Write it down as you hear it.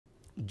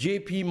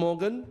JP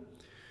Morgan.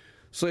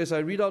 So as I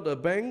read out the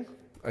bank,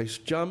 I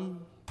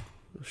jump,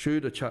 show you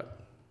the chart.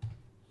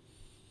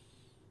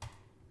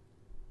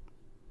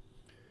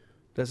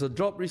 There's a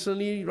drop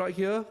recently right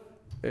here,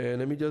 and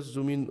let me just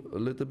zoom in a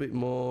little bit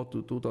more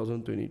to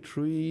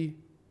 2023.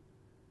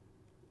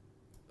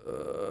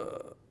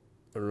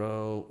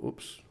 Around,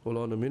 oops, hold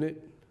on a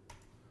minute.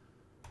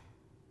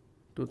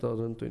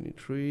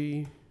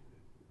 2023,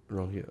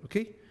 around here,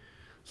 okay?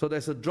 So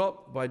there's a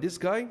drop by this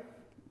guy,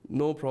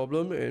 no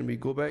problem, and we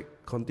go back,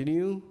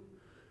 continue.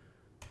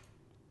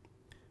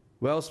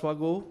 Wells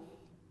Fargo,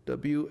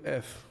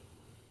 WFC.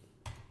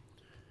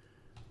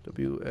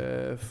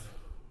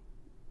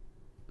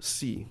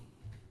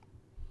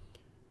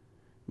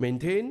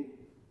 Maintain,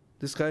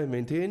 this guy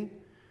maintain.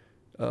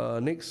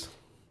 Next,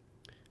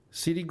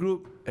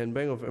 Citigroup and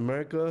Bank of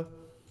America.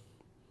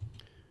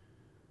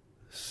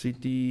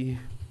 Citi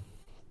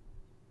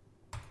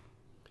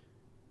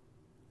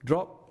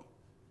drop,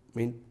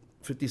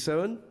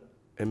 57,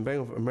 and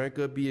Bank of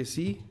America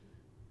BAC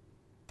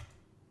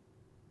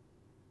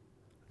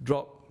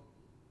drop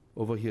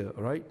over here.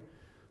 All right,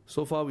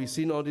 so far we've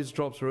seen all these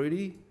drops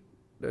already.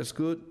 That's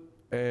good.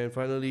 And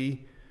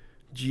finally,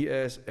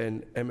 GS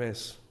and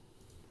MS.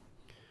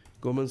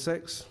 Goldman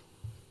Sachs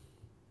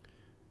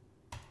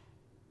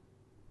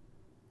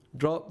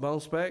drop,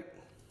 bounce back.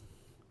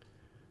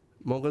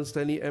 Morgan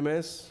Stanley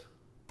MS,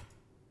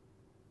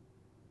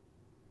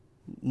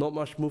 not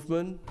much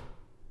movement,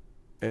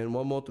 and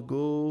one more to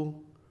go.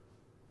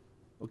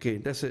 Okay,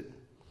 that's it.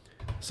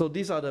 So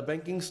these are the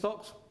banking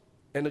stocks,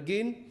 and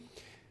again,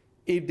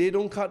 if they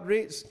don't cut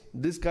rates,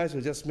 these guys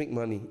will just make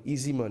money,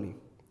 easy money.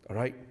 All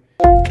right.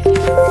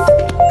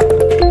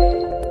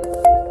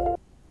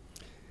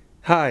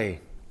 Hi.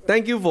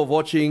 Thank you for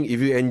watching. If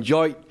you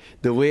enjoyed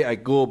the way I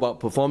go about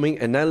performing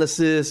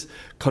analysis,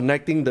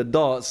 connecting the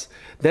dots,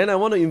 then I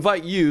want to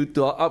invite you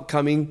to our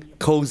upcoming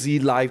Cozy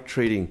Live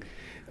Trading.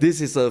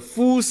 This is a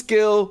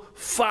full-scale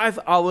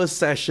 5-hour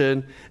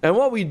session, and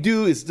what we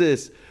do is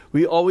this.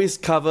 We always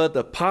cover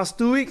the past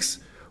 2 weeks,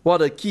 what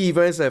the key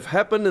events have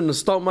happened in the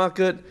stock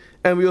market,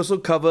 and we also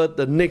cover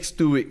the next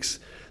 2 weeks.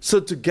 So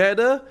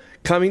together,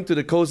 coming to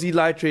the Cozy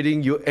Live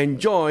Trading, you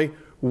enjoy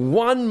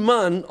 1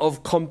 month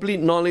of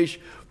complete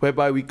knowledge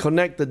whereby we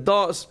connect the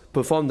dots,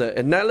 perform the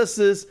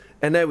analysis,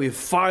 and then we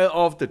fire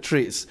off the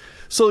trades.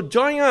 So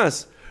join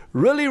us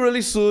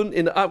really soon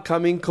in the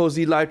upcoming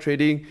Cozy Live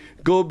Trading.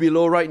 Go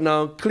below right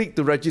now, click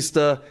to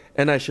register,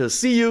 and I shall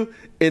see you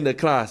in the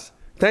class.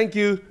 Thank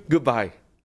you. Goodbye.